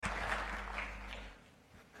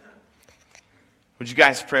Would you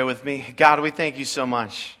guys pray with me? God, we thank you so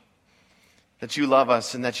much that you love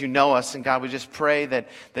us and that you know us. And God, we just pray that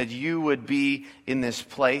you would be in this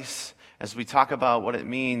place as we talk about what it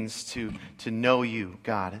means to know you,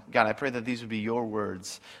 God. God, I pray that these would be your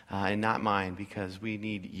words and not mine, because we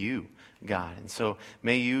need you, God. And so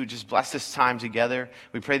may you just bless this time together.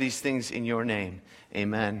 We pray these things in your name.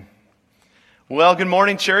 Amen. Well, good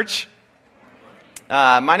morning, church.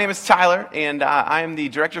 My name is Tyler, and I am the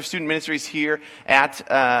Director of Student Ministries here at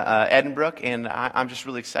Edinbrook, and I'm just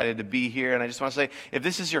really excited to be here. And I just want to say, if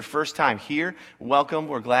this is your first time here, welcome.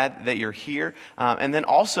 We're glad that you're here. And then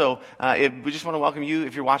also, we just want to welcome you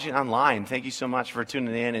if you're watching online. Thank you so much for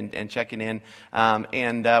tuning in and checking in.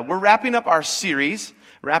 We're wrapping up our series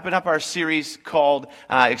called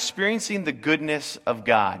Experiencing the Goodness of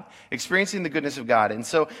God. Experiencing the Goodness of God. And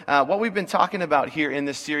so what we've been talking about here in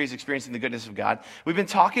this series, Experiencing the Goodness of God, we've been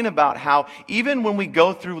talking about how even when we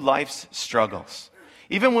go through life's struggles,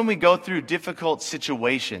 even when we go through difficult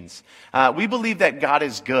situations, we believe that God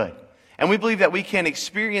is good. And we believe that we can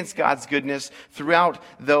experience God's goodness throughout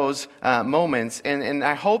those moments. And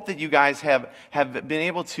I hope that you guys have been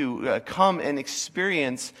able to come and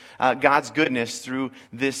experience God's goodness through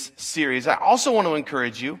this series. I also want to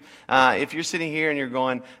encourage you, if you're sitting here and you're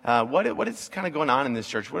going, what is kind of going on in this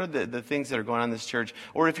church? What are the things that are going on in this church?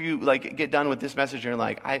 Or if you get done with this message and you're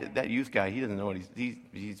like, that youth guy, he doesn't know what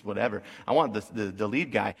he's whatever. I want the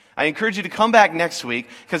lead guy. I encourage you to come back next week,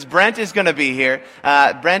 because Brent is going to be here.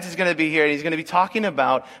 Brent is going to be here, and he's going to be talking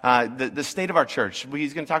about the state of our church.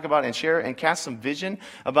 He's going to talk about and share and cast some vision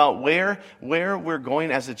about where we're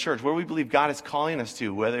going as a church, where we believe God is calling us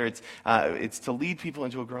to, whether it's to lead people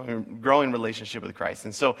into a growing relationship with Christ.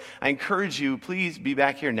 And so I encourage you, please be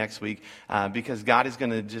back here next week, because God is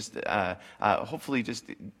going to just hopefully just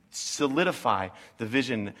solidify the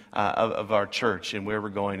vision of our church and where we're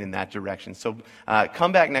going in that direction. So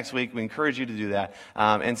come back next week. We encourage you to do that.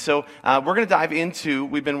 We're going to dive into,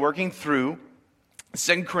 we've been working through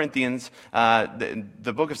 2 Corinthians,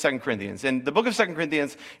 the book of 2 Corinthians. And the book of 2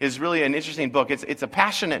 Corinthians is really an interesting book. It's a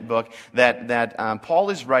passionate book that Paul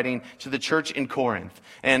is writing to the church in Corinth.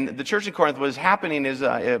 And the church in Corinth, what is happening is,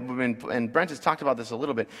 and Brent has talked about this a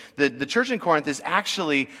little bit, the church in Corinth is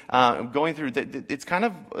actually going through, it's kind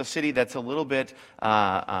of a city that's a little bit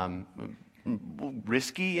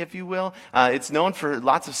risky, if you will. It's known for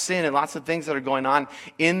lots of sin and lots of things that are going on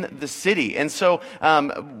in the city. And so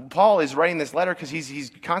Paul is writing this letter because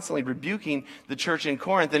he's constantly rebuking the church in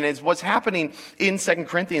Corinth. And it's what's happening in 2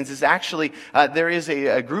 Corinthians is actually there is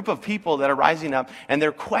a group of people that are rising up, and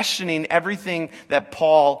they're questioning everything that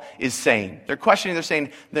Paul is saying. They're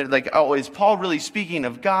saying, they're like, oh, is Paul really speaking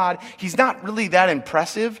of God? He's not really that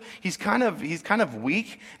impressive. He's kind of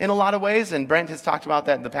weak in a lot of ways. And Brent has talked about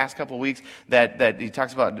that in the past couple of weeks. That he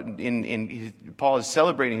talks about Paul is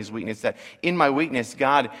celebrating his weakness, that in my weakness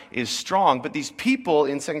God is strong. But these people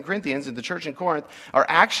in 2 Corinthians, in the church in Corinth, are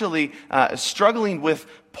actually struggling with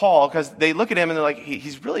Paul, because they look at him and they're like,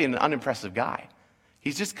 he's really an unimpressive guy.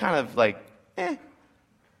 He's just kind of like, eh.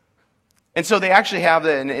 And so they actually have,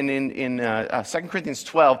 in 2 Corinthians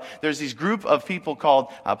 12, there's these group of people called,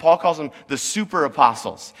 Paul calls them the super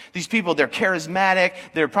apostles. These people, they're charismatic,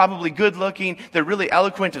 they're probably good looking, they're really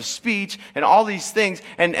eloquent of speech, and all these things.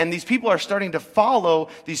 And these people are starting to follow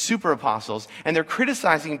these super apostles, and they're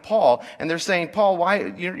criticizing Paul, and they're saying, Paul,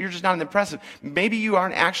 why, you're just not impressive. Maybe you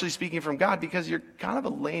aren't actually speaking from God because you're kind of a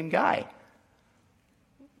lame guy.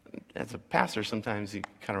 As a pastor, sometimes you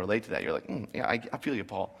kind of relate to that. You're like, yeah, I feel you,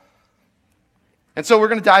 Paul. And so we're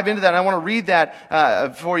going to dive into that. And I want to read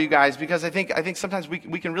that for you guys, because I think sometimes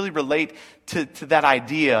we can really relate to that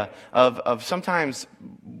idea of sometimes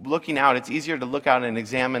looking out. It's easier to look out and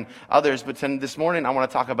examine others, but this morning I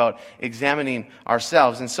want to talk about examining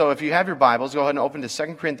ourselves. And so if you have your Bibles, go ahead and open to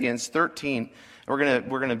 2 Corinthians 13. We're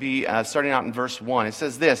going to be starting out in verse 1. It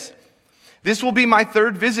says this: "This will be my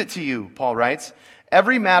third visit to you," Paul writes.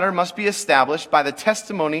 "Every matter must be established by the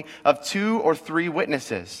testimony of 2 or 3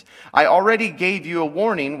 witnesses. I already gave you a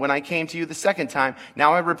warning when I came to you the second time.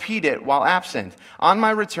 Now I repeat it while absent. On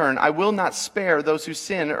my return, I will not spare those who've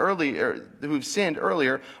sinned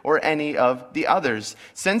earlier, or any of the others.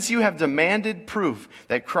 Since you have demanded proof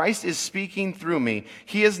that Christ is speaking through me,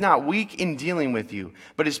 he is not weak in dealing with you,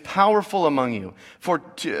 but is powerful among you. For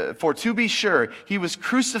to be sure, he was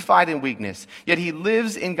crucified in weakness, yet he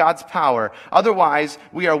lives in God's power. Otherwise,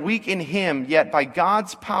 we are weak in him, yet by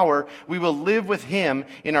God's power we will live with him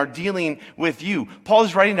in our dealing with you." Paul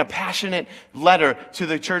is writing a passionate letter to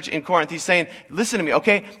the church in Corinth. He's saying, listen to me,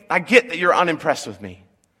 okay? I get that you're unimpressed with me.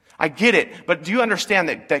 I get it. But do you understand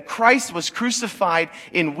that Christ was crucified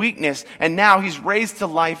in weakness and now he's raised to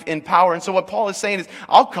life in power? And so what Paul is saying is,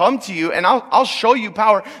 I'll come to you and I'll show you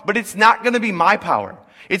power, but it's not going to be my power.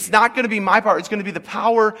 It's not going to be my power. It's going to be the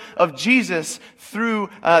power of Jesus through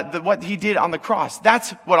what he did on the cross.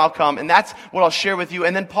 That's what I'll come, and that's what I'll share with you.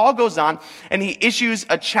 And then Paul goes on, and he issues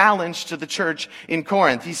a challenge to the church in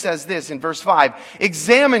Corinth. He says this in verse 5,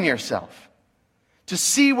 examine yourself to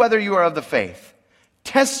see whether you are of the faith.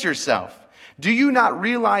 Test yourself. Do you not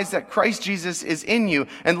realize that Christ Jesus is in you,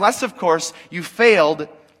 unless, of course, you failed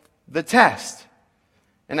the test?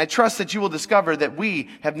 And I trust that you will discover that we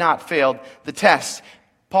have not failed the test.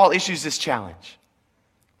 Paul issues this challenge.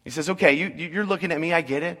 He says, okay, you're looking at me, I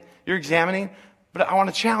get it. You're examining, but I want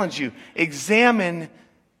to challenge you. Examine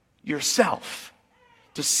yourself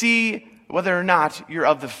to see whether or not you're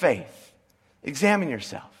of the faith. Examine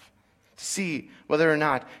yourself to see whether or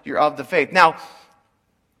not you're of the faith. Now,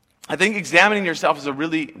 I think examining yourself is a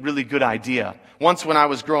really, really good idea. Once when I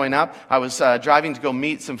was growing up, I was driving to go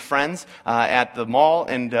meet some friends at the mall,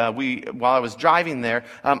 and while I was driving there,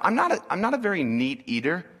 I'm not a very neat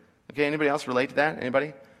eater. Okay, anybody else relate to that?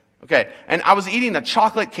 Anybody? Okay, and I was eating a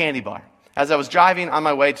chocolate candy bar as I was driving on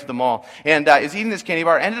my way to the mall, and I was eating this candy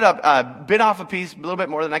bar. Ended up bit off a piece, a little bit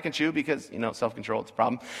more than I can chew because self-control, it's a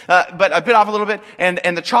problem. But I bit off a little bit,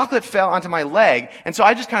 and the chocolate fell onto my leg, and so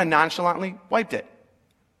I just kind of nonchalantly wiped it.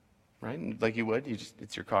 Right? Like you would.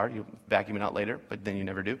 It's your car. You vacuum it out later, but then you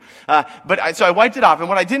never do. So I wiped it off, and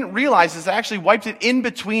what I didn't realize is I actually wiped it in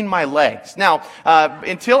between my legs. Now,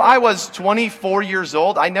 until I was 24 years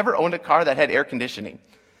old, I never owned a car that had air conditioning.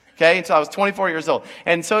 Okay, until I was 24 years old.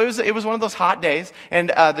 And so it was one of those hot days, and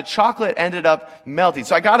the chocolate ended up melting.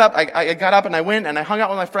 So I got up and I went and I hung out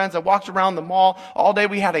with my friends. I walked around the mall all day.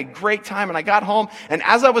 We had a great time, and I got home, and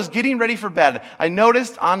as I was getting ready for bed, I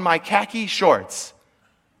noticed on my khaki shorts,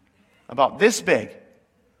 about this big,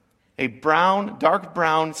 a dark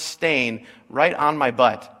brown stain right on my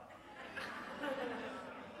butt.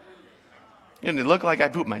 It looked like I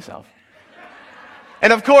pooped myself.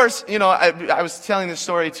 And of course, I was telling this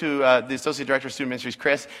story to the Associate Director of Student Ministries,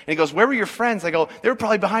 Chris, and he goes, where were your friends? I go, they were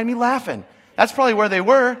probably behind me laughing. That's probably where they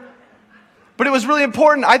were. But it was really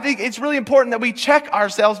important. I think it's really important that we check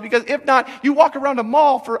ourselves, because if not, you walk around a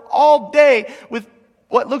mall for all day with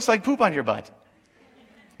what looks like poop on your butt.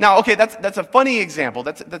 Now, okay, that's a funny example.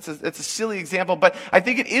 That's a silly example, but I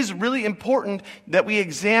think it is really important that we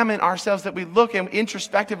examine ourselves, that we look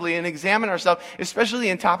introspectively and examine ourselves, especially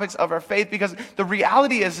in topics of our faith, because the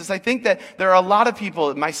reality is I think that there are a lot of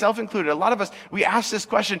people, myself included, a lot of us, we ask this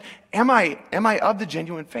question, am I of the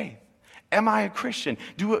genuine faith? Am I a Christian?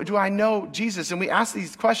 Do I know Jesus? And we ask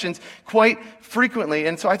these questions quite frequently.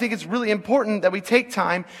 And so I think it's really important that we take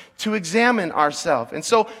time to examine ourselves. And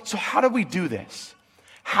so how do we do this?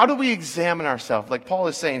 How do we examine ourselves? Like Paul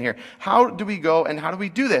is saying here, how do we go and how do we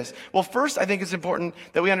do this? Well, first, I think it's important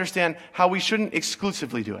that we understand how we shouldn't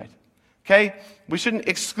exclusively do it. Okay? We shouldn't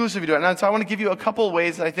exclusively do it. And so I want to give you a couple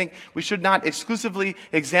ways that I think we should not exclusively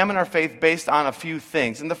examine our faith based on a few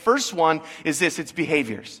things. And the first one is this, it's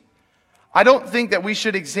behaviors. I don't think that we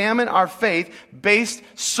should examine our faith based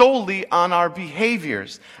solely on our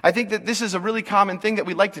behaviors. I think that this is a really common thing that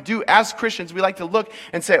we like to do as Christians. We like to look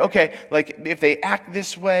and say, okay, like if they act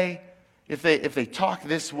this way, if they talk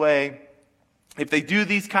this way, if they do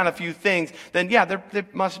these kind of few things, then yeah, they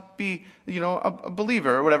must be, a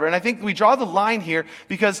believer or whatever. And I think we draw the line here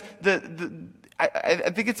because I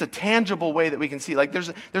think it's a tangible way that we can see. Like there's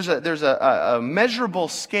a measurable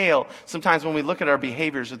scale sometimes when we look at our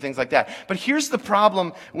behaviors or things like that. But here's the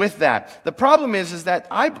problem with that. The problem is that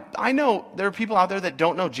I know there are people out there that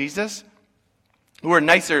don't know Jesus who are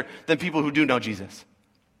nicer than people who do know Jesus.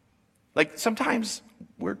 Like sometimes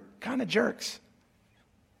we're kind of jerks,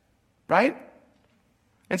 right?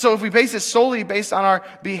 And so if we base this solely based on our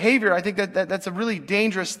behavior, I think that's a really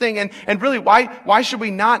dangerous thing. And really, why should we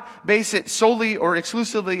not base it solely or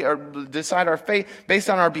exclusively or decide our faith based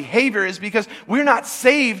on our behavior is because we're not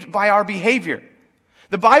saved by our behavior.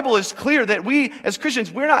 The Bible is clear that we, as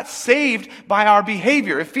Christians, we're not saved by our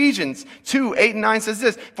behavior. Ephesians 2:8-9 says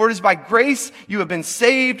this, "For it is by grace you have been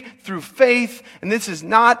saved through faith, and this is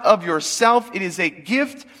not of yourself. It is a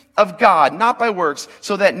gift of God, not by works,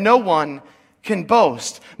 so that no one can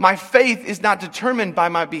boast." My faith is not determined by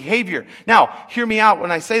my behavior. Now, hear me out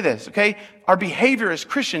when I say this, okay? Our behavior as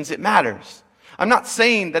Christians, it matters. I'm not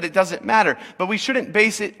saying that it doesn't matter, but we shouldn't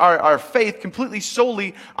base our faith completely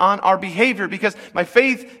solely on our behavior, because my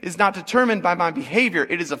faith is not determined by my behavior.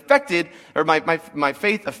 It is affected, or my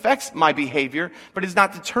faith affects my behavior, but is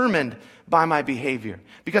not determined by my behavior.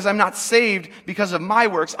 Because I'm not saved because of my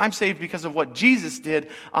works. I'm saved because of what Jesus did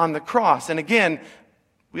on the cross. And again,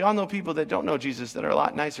 we all know people that don't know Jesus that are a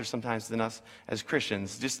lot nicer sometimes than us as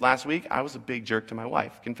Christians. Just last week, I was a big jerk to my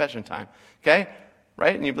wife. Confession time. Okay?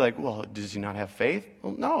 Right? And you'd be like, well, does he not have faith?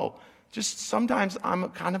 Well, no. Just sometimes I'm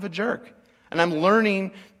kind of a jerk. And I'm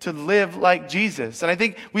learning to live like Jesus. And I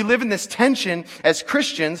think we live in this tension as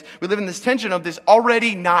Christians. We live in this tension of this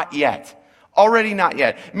already not yet. Already not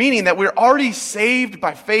yet. Meaning that we're already saved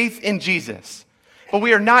by faith in Jesus. But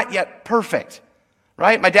we are not yet perfect.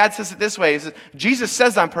 Right? My dad says it this way. He says, Jesus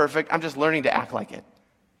says I'm perfect. I'm just learning to act like it.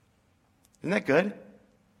 Isn't that good?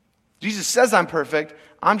 Jesus says I'm perfect.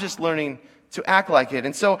 I'm just learning to act like it.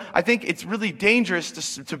 And so I think it's really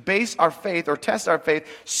dangerous to base our faith or test our faith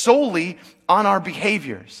solely on our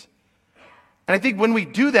behaviors. And I think when we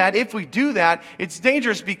do that, if we do that, it's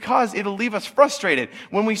dangerous because it'll leave us frustrated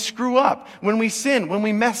when we screw up, when we sin, when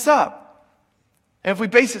we mess up. And if we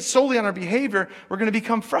base it solely on our behavior, we're going to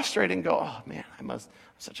become frustrated and go, oh man, I'm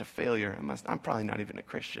such a failure. I'm probably not even a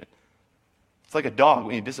Christian. It's like a dog.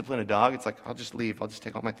 When you discipline a dog, it's like, I'll just leave. I'll just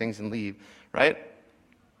take all my things and leave, right?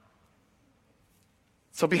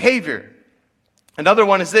 So behavior. Another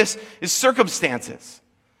one is circumstances.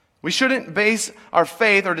 We shouldn't base our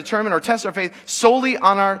faith or determine or test our faith solely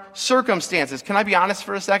on our circumstances. Can I be honest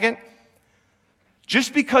for a second?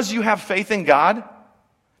 Just because you have faith in God,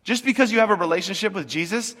 just because you have a relationship with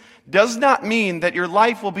Jesus, does not mean that your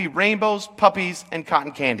life will be rainbows, puppies, and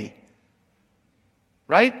cotton candy.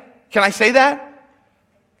 Right? Can I say that?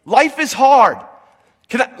 Life is hard.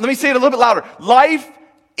 Let me say it a little bit louder. Life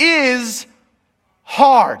is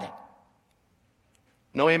hard.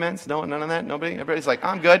 No amens? No, none of that? Nobody? Everybody's like,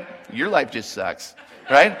 I'm good. Your life just sucks.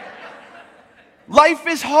 Right? Life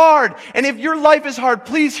is hard. And if your life is hard,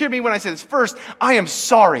 please hear me when I say this. First, I am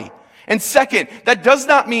sorry. And second, that does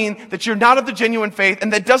not mean that you're not of the genuine faith,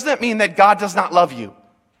 and that does not mean that God does not love you.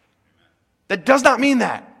 That does not mean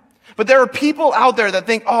that. But there are people out there that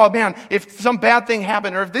think, oh man, if some bad thing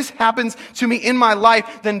happened, or if this happens to me in my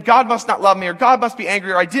life, then God must not love me, or God must be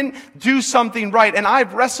angry, or I didn't do something right. And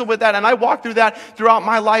I've wrestled with that, and I walk through that throughout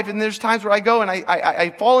my life, and there's times where I go and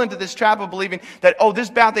I fall into this trap of believing that, oh, this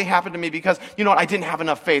bad thing happened to me because, you know what, I didn't have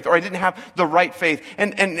enough faith, or I didn't have the right faith.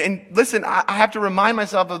 And listen, I have to remind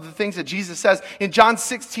myself of the things that Jesus says. In John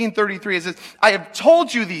 16:33, it says, I have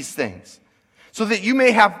told you these things so that you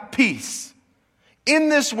may have peace. In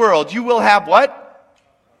this world, you will have what?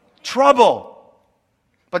 Trouble.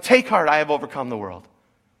 But take heart, I have overcome the world.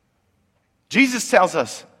 Jesus tells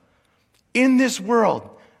us, in this world,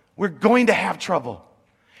 we're going to have trouble.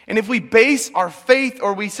 And if we base our faith,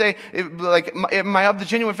 or we say, like, am I of the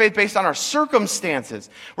genuine faith based on our circumstances,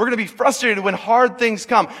 we're going to be frustrated when hard things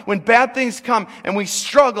come, when bad things come, and we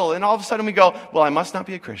struggle, and all of a sudden we go, well, I must not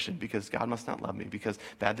be a Christian because God must not love me because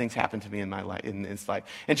bad things happen to me in my life, in this life.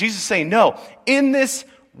 And Jesus is saying, no, in this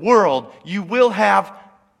world, you will have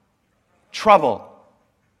trouble.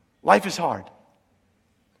 Life is hard.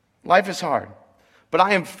 Life is hard. But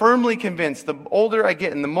I am firmly convinced, the older I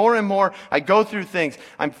get and the more and more I go through things,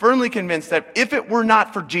 I'm firmly convinced that if it were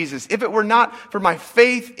not for Jesus, if it were not for my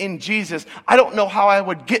faith in Jesus, I don't know how I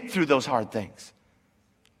would get through those hard things.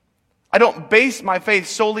 I don't base my faith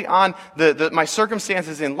solely on my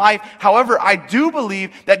circumstances in life. However, I do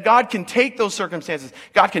believe that God can take those circumstances,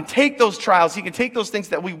 God can take those trials, He can take those things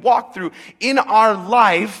that we walk through in our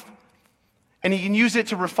life, and He can use it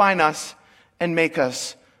to refine us and make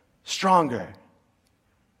us stronger.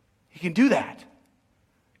 He can do that.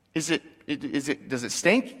 Does it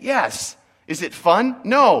stink? Yes. Is it fun?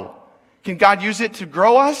 No. Can God use it to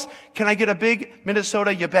grow us? Can I get a big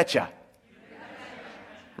Minnesota you betcha?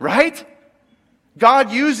 Right?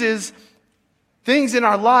 God uses things in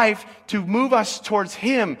our life to move us towards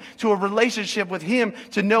Him, to a relationship with Him,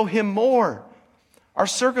 to know Him more. Our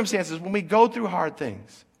circumstances, when we go through hard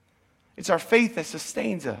things, it's our faith that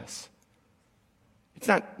sustains us. It's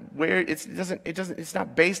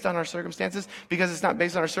not based on our circumstances. Because it's not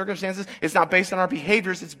based on our circumstances, it's not based on our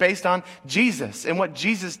behaviors, it's based on Jesus and what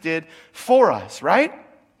Jesus did for us, right?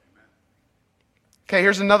 Okay,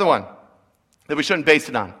 here's another one that we shouldn't base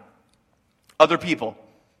it on. Other people.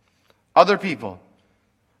 Other people.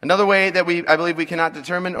 Another way that I believe we cannot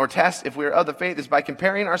determine or test if we are of the faith is by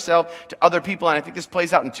comparing ourselves to other people. And I think this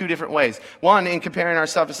plays out in two different ways. One, in comparing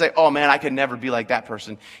ourselves to say, oh man, I could never be like that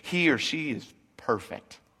person. He or she is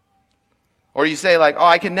perfect. Or you say like, oh,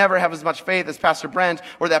 I can never have as much faith as Pastor Brent,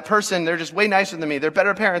 or that person, they're just way nicer than me. They're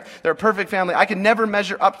better parents. They're a perfect family. I can never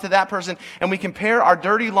measure up to that person. And we compare our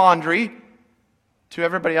dirty laundry to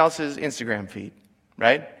everybody else's Instagram feed,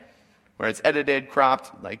 right? Where it's edited,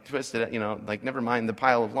 cropped, like twisted, like never mind the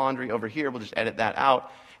pile of laundry over here. We'll just edit that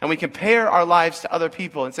out. And we compare our lives to other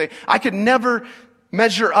people and say, I could never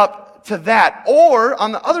measure up to that. Or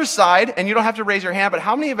on the other side, and you don't have to raise your hand, but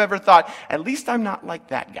how many have ever thought, at least I'm not like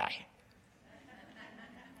that guy?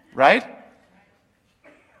 Right?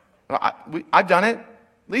 Well, I've done it. At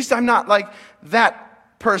least I'm not like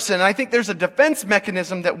that person. And I think there's a defense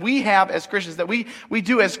mechanism that we have as Christians, that we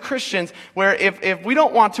do as Christians, where if we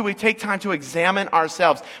don't want to, we take time to examine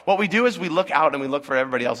ourselves. What we do is we look out and we look for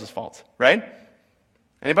everybody else's faults. Right?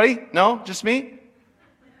 Anybody? No? Just me?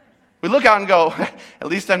 We look out and go, at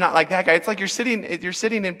least I'm not like that guy. It's like you're sitting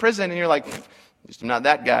in prison and you're like, at least I'm not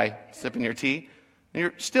that guy, sipping your tea. And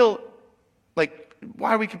you're still like,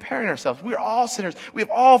 why are we comparing ourselves? We're all sinners. We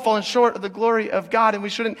have all fallen short of the glory of God, and we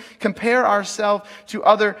shouldn't compare ourselves to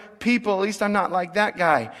other people. At least I'm not like that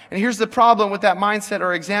guy. And here's the problem with that mindset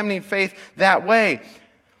or examining faith that way.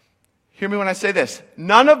 Hear me when I say this.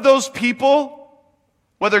 None of those people,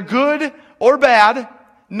 whether good or bad,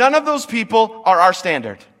 none of those people are our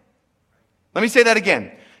standard. Let me say that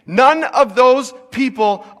again. None of those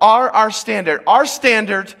people are our standard. Our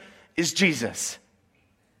standard is Jesus.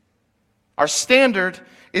 Our standard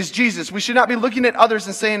is Jesus. We should not be looking at others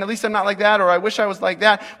and saying, at least I'm not like that, or I wish I was like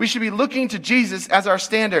that. We should be looking to Jesus as our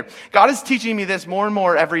standard. God is teaching me this more and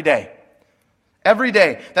more every day. Every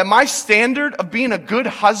day. That my standard of being a good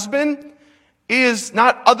husband is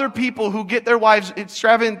not other people who get their wives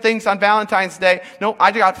extravagant things on Valentine's Day. No,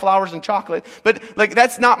 I got flowers and chocolate. But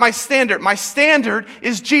that's not my standard. My standard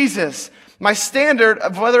is Jesus. My standard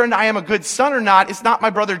of whether or not I am a good son or not is not my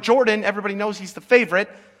brother Jordan. Everybody knows he's the favorite.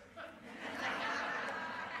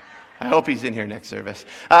 I hope he's in here next service.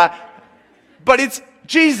 But it's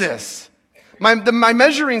Jesus. My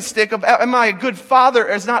measuring stick of am I a good father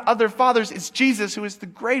is not other fathers. It's Jesus who is the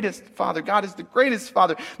greatest father. God is the greatest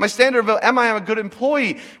father. My standard of am I a good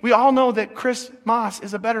employee? We all know that Chris Moss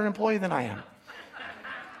is a better employee than I am.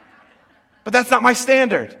 But that's not my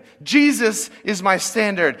standard. Jesus is my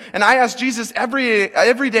standard. And I ask Jesus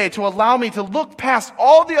every day to allow me to look past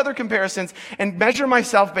all the other comparisons and measure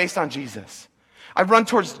myself based on Jesus. I run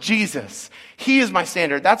towards Jesus. He is my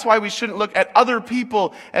standard. That's why we shouldn't look at other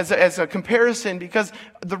people as a comparison, because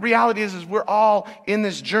the reality is we're all in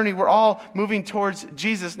this journey. We're all moving towards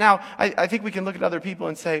Jesus. Now, I think we can look at other people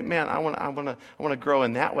and say, man, I want to grow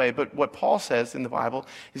in that way. But what Paul says in the Bible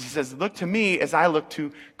is he says, look to me as I look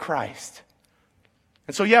to Christ.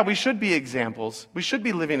 And so, yeah, we should be examples. We should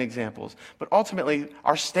be living examples. But ultimately,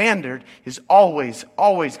 our standard is always,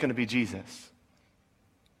 always going to be Jesus.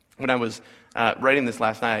 When I was writing this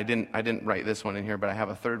last night, I didn't write this one in here, but I have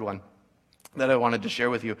a third one that I wanted to share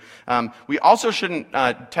with you. We also shouldn't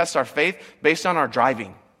test our faith based on our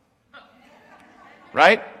driving.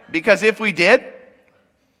 Right? Because if we did,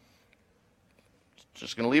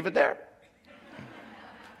 just going to leave it there.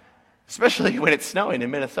 Especially when it's snowing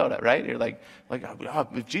in Minnesota, right? You're like, oh,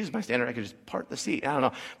 if Jesus is my standard, I could just part the seat. I don't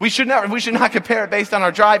know. We should not compare it based on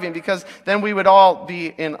our driving, because then we would all be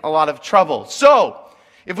in a lot of trouble. So,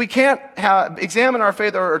 if we can't examine our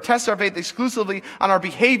faith or test our faith exclusively on our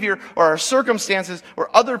behavior or our circumstances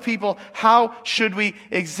or other people, how should we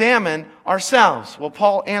examine ourselves? Well,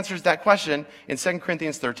 Paul answers that question in 2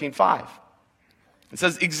 Corinthians 13:5. It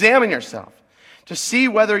says, examine yourself to see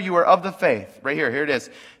whether you are of the faith. Right here it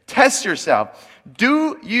is. Test yourself.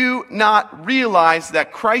 Do you not realize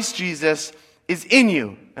that Christ Jesus is in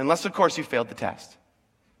you? Unless, of course, you failed the test.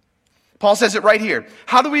 Paul says it right here.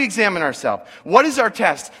 How do we examine ourselves? What is our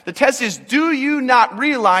test? The test is, do you not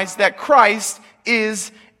realize that Christ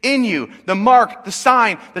is in you? The mark, the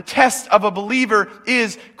sign, the test of a believer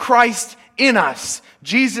is Christ in us.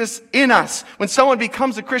 Jesus in us. When someone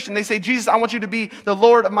becomes a Christian, they say, Jesus, I want you to be the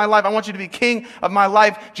Lord of my life. I want you to be King of my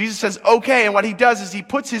life. Jesus says, okay. And what he does is he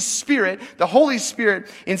puts his Spirit, the Holy Spirit,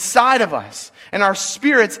 inside of us. And our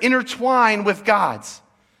spirits intertwine with God's.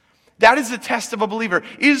 That is the test of a believer.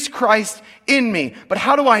 Is Christ in me? But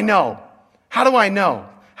how do I know? How do I know?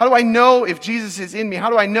 How do I know if Jesus is in me? How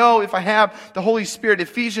do I know if I have the Holy Spirit?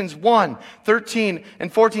 Ephesians 1:13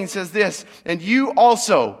 and 14 says this, and you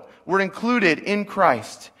also were included in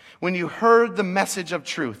Christ when you heard the message of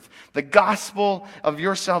truth, the gospel of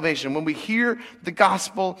your salvation. When we hear the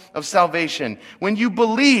gospel of salvation, when you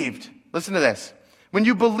believed, listen to this. When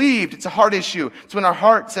you believed, it's a heart issue. It's when our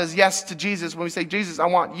heart says yes to Jesus. When we say, Jesus, I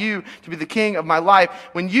want you to be the king of my life.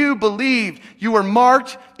 When you believed, you were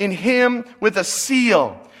marked in him with a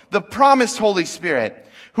seal, the promised Holy Spirit,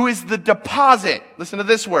 who is the deposit, listen to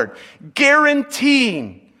this word,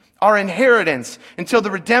 guaranteeing our inheritance until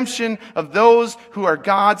the redemption of those who are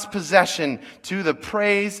God's possession to the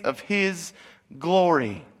praise of His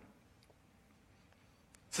glory.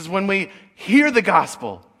 It says when we hear the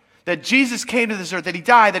gospel, that Jesus came to this earth, that He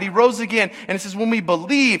died, that He rose again. And it says when we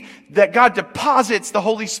believe that God deposits the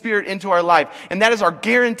Holy Spirit into our life. And that is our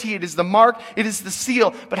guarantee. It is the mark. It is the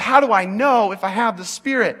seal. But how do I know if I have the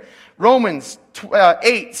Spirit? Romans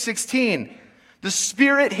 8:16. The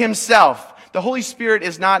Spirit Himself. The Holy Spirit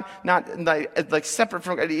is not like separate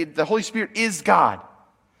from God. The Holy Spirit is God.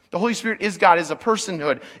 The Holy Spirit is God, is a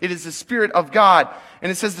personhood. It is the Spirit of God.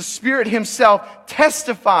 And it says the Spirit Himself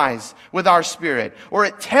testifies with our spirit, or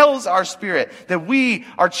it tells our spirit that we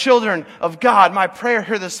are children of God. My prayer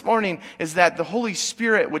here this morning is that the Holy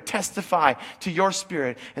Spirit would testify to your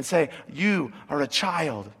spirit and say, you are a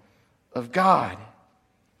child of God.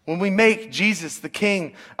 When we make Jesus the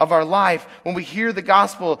King of our life, when we hear the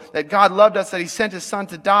gospel that God loved us, that He sent His Son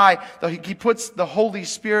to die, that He puts the Holy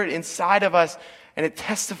Spirit inside of us, and it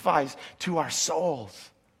testifies to our souls.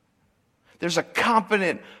 There's a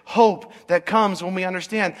confident hope that comes when we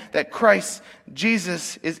understand that Christ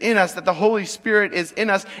Jesus is in us, that the Holy Spirit is in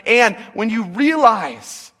us. And when you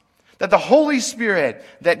realize that the Holy Spirit,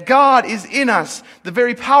 that God is in us, the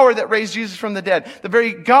very power that raised Jesus from the dead, the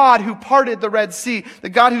very God who parted the Red Sea, the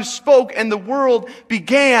God who spoke and the world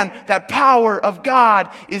began, that power of God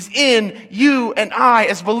is in you and I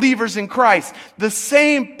as believers in Christ. The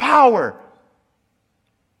same power.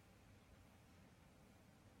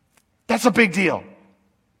 That's a big deal.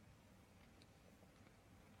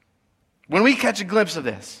 When we catch a glimpse of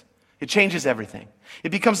this, it changes everything. It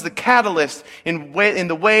becomes the catalyst in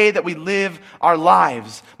the way that we live our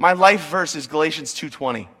lives. My life verse is Galatians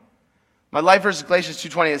 2:20. My life verse is Galatians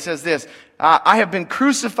 2:20. It says this, I have been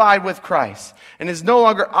crucified with Christ, and it is no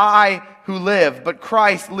longer I who live, but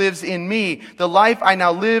Christ lives in me. The life I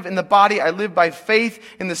now live in the body, I live by faith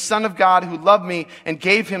in the Son of God who loved me and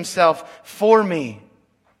gave Himself for me.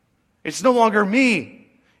 It's no longer me.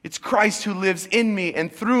 It's Christ who lives in me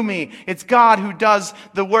and through me. It's God who does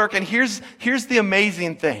the work. And here's the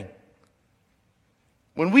amazing thing.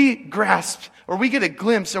 When we grasp or we get a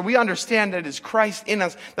glimpse or we understand that it is Christ in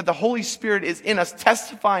us, that the Holy Spirit is in us,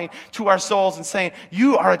 testifying to our souls and saying,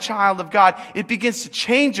 you are a child of God, it begins to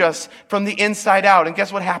change us from the inside out. And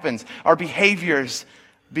guess what happens? Our behaviors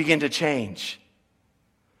begin to change.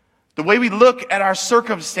 The way we look at our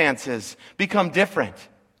circumstances become different.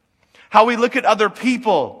 How we look at other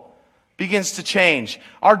people begins to change.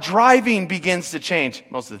 Our driving begins to change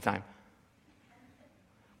most of the time.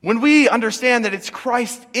 When we understand that it's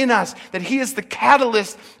Christ in us, that He is the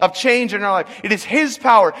catalyst of change in our life, it is His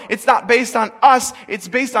power. It's not based on us. It's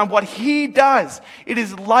based on what He does. It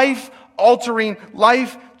is life-altering,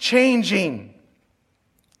 life-changing.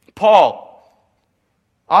 Paul,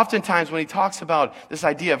 oftentimes when he talks about this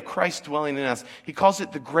idea of Christ dwelling in us, he calls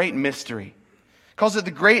it the great mystery. Calls it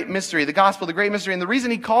the great mystery, the gospel, the great mystery. And the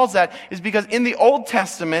reason he calls that is because in the Old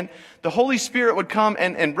Testament, the Holy Spirit would come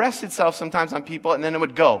and rest itself sometimes on people, and then it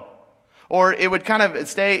would go. Or it would kind of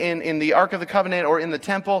stay in the Ark of the Covenant or in the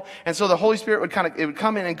temple. And so the Holy Spirit would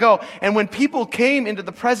come in and go. And when people came into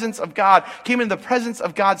the presence of God, came into the presence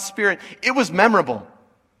of God's Spirit, it was memorable.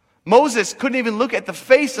 Moses couldn't even look at the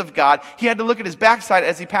face of God. He had to look at his backside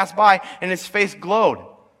as he passed by, and his face glowed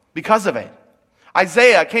because of it.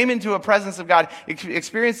 Isaiah came into a presence of God,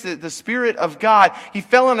 experienced the Spirit of God. He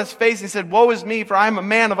fell on his face and said, woe is me, for I am a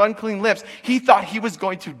man of unclean lips. He thought he was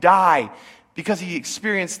going to die because he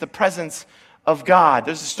experienced the presence of God.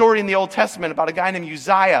 There's a story in the Old Testament about a guy named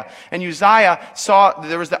Uzziah. And Uzziah saw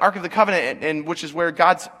there was the Ark of the Covenant, and which is where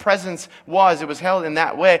God's presence was. It was held in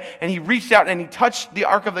that way. And he reached out and he touched the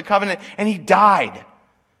Ark of the Covenant, and he died.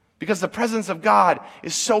 Because the presence of God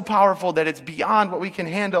is so powerful that it's beyond what we can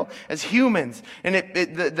handle as humans. And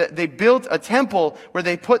they built a temple where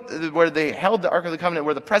they held the Ark of the Covenant,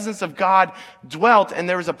 where the presence of God dwelt. And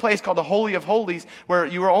there was a place called the Holy of Holies where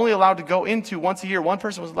you were only allowed to go into once a year. One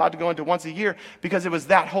person was allowed to go into once a year because it was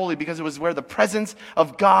that holy, because it was where the presence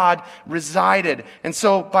of God resided. And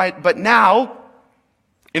so, but now,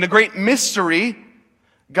 in a great mystery,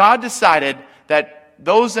 God decided that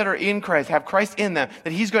those that are in Christ, have Christ in them,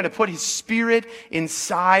 that He's going to put His Spirit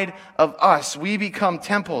inside of us. We become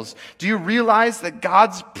temples. Do you realize that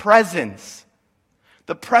God's presence,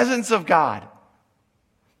 the presence of God,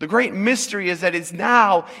 the great mystery is that it's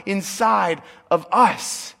now inside of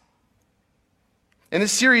us? In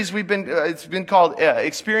this series, it's been called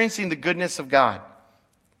Experiencing the Goodness of God.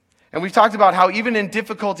 And we've talked about how even in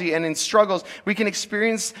difficulty and in struggles, we can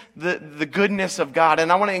experience the goodness of God.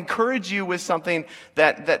 And I want to encourage you with something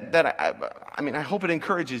that I hope it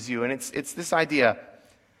encourages you. And it's this idea,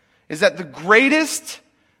 is that the greatest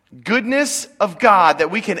goodness of God that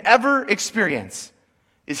we can ever experience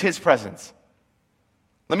is His presence.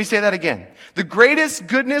 Let me say that again. The greatest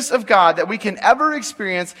goodness of God that we can ever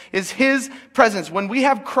experience is His presence. When we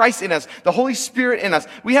have Christ in us, the Holy Spirit in us,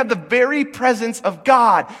 we have the very presence of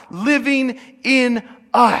God living in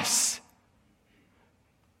us.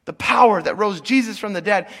 The power that rose Jesus from the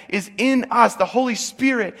dead is in us. The Holy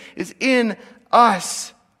Spirit is in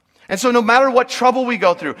us. And so no matter what trouble we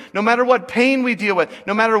go through, no matter what pain we deal with,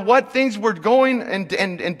 no matter what things we're going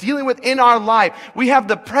and dealing with in our life, we have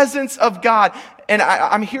the presence of God. And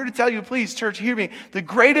I'm here to tell you, please, church, hear me. The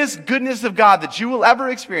greatest goodness of God that you will ever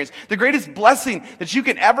experience, the greatest blessing that you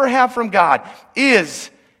can ever have from God is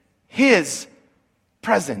His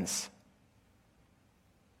presence.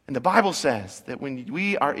 And the Bible says that when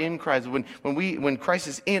we are in Christ, when Christ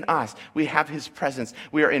is in us, we have His presence.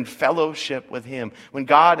 We are in fellowship with Him. When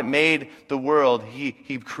God made the world, He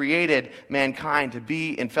created mankind to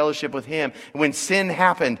be in fellowship with Him. And when sin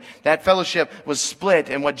happened, that fellowship was split.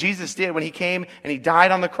 And what Jesus did when He came and He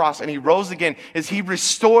died on the cross and He rose again is He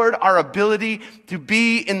restored our ability to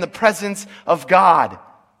be in the presence of God.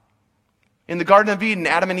 In the Garden of Eden,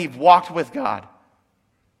 Adam and Eve walked with God.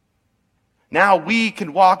 Now we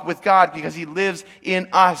can walk with God because He lives in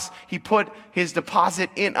us. He put His deposit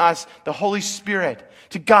in us, the Holy Spirit,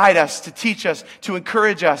 to guide us, to teach us, to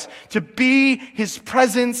encourage us, to be His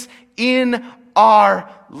presence in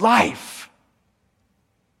our life.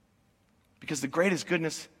 Because the greatest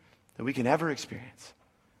goodness that we can ever experience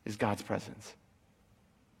is God's presence.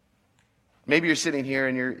 Maybe you're sitting here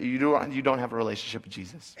and you don't have a relationship with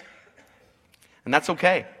Jesus. And that's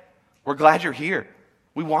okay. We're glad you're here.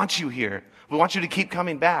 We want you here. We want you to keep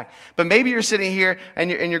coming back. But maybe you're sitting here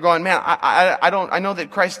and you're going, man, I know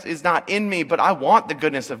that Christ is not in me, but I want the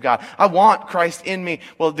goodness of God. I want Christ in me.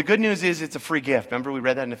 Well, the good news is it's a free gift. Remember we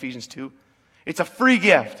read that in Ephesians 2? It's a free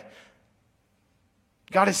gift.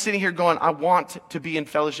 God is sitting here going, I want to be in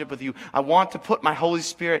fellowship with you. I want to put my Holy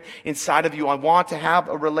Spirit inside of you. I want to have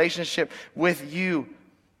a relationship with you.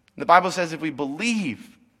 The Bible says if we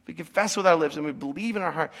believe, we confess with our lips and we believe in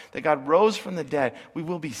our heart that God rose from the dead, we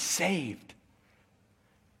will be saved.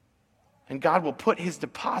 And God will put His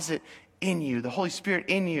deposit in you, the Holy Spirit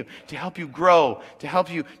in you, to help you grow, to help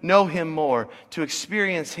you know Him more, to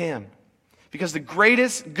experience Him. Because the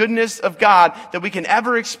greatest goodness of God that we can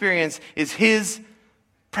ever experience is His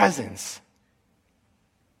presence.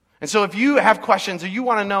 And so if you have questions or you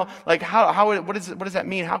want to know, like, what does that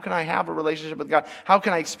mean? How can I have a relationship with God? How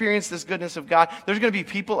can I experience this goodness of God? There's going to be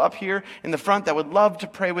people up here in the front that would love to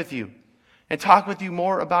pray with you and talk with you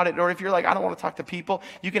more about it. Or if you're like, I don't want to talk to people,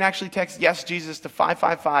 you can actually text Yes Jesus to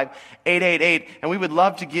 555-888, and we would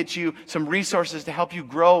love to get you some resources to help you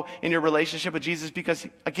grow in your relationship with Jesus. Because,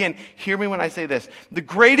 again, hear me when I say this. The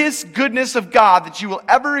greatest goodness of God that you will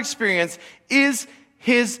ever experience is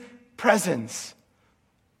His presence.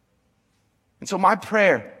 And so my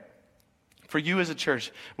prayer for you as a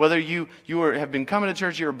church, whether you have been coming to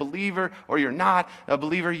church, you're a believer, or you're not a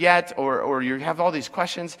believer yet, or you have all these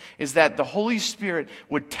questions, is that the Holy Spirit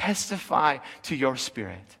would testify to your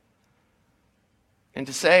spirit. And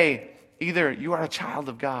to say, either you are a child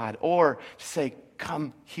of God, or to say,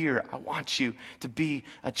 come here, I want you to be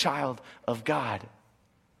a child of God.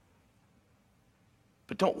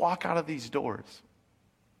 But don't walk out of these doors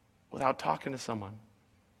without talking to someone.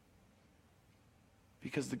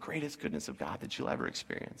 Because the greatest goodness of God that you'll ever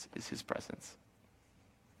experience is His presence.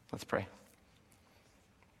 Let's pray.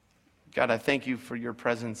 God, I thank you for your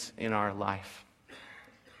presence in our life.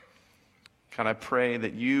 God, I pray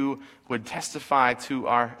that you would testify to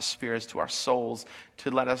our spirits, to our souls, to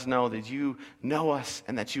let us know that you know us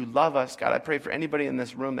and that you love us. God, I pray for anybody in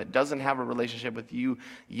this room that doesn't have a relationship with you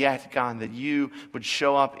yet, God, that you would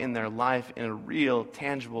show up in their life in a real,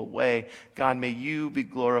 tangible way. God, may you be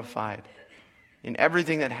glorified in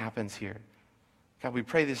everything that happens here. God, we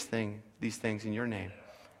pray these things in your name.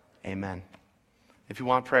 Amen. If you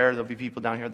want prayer, there'll be people down here.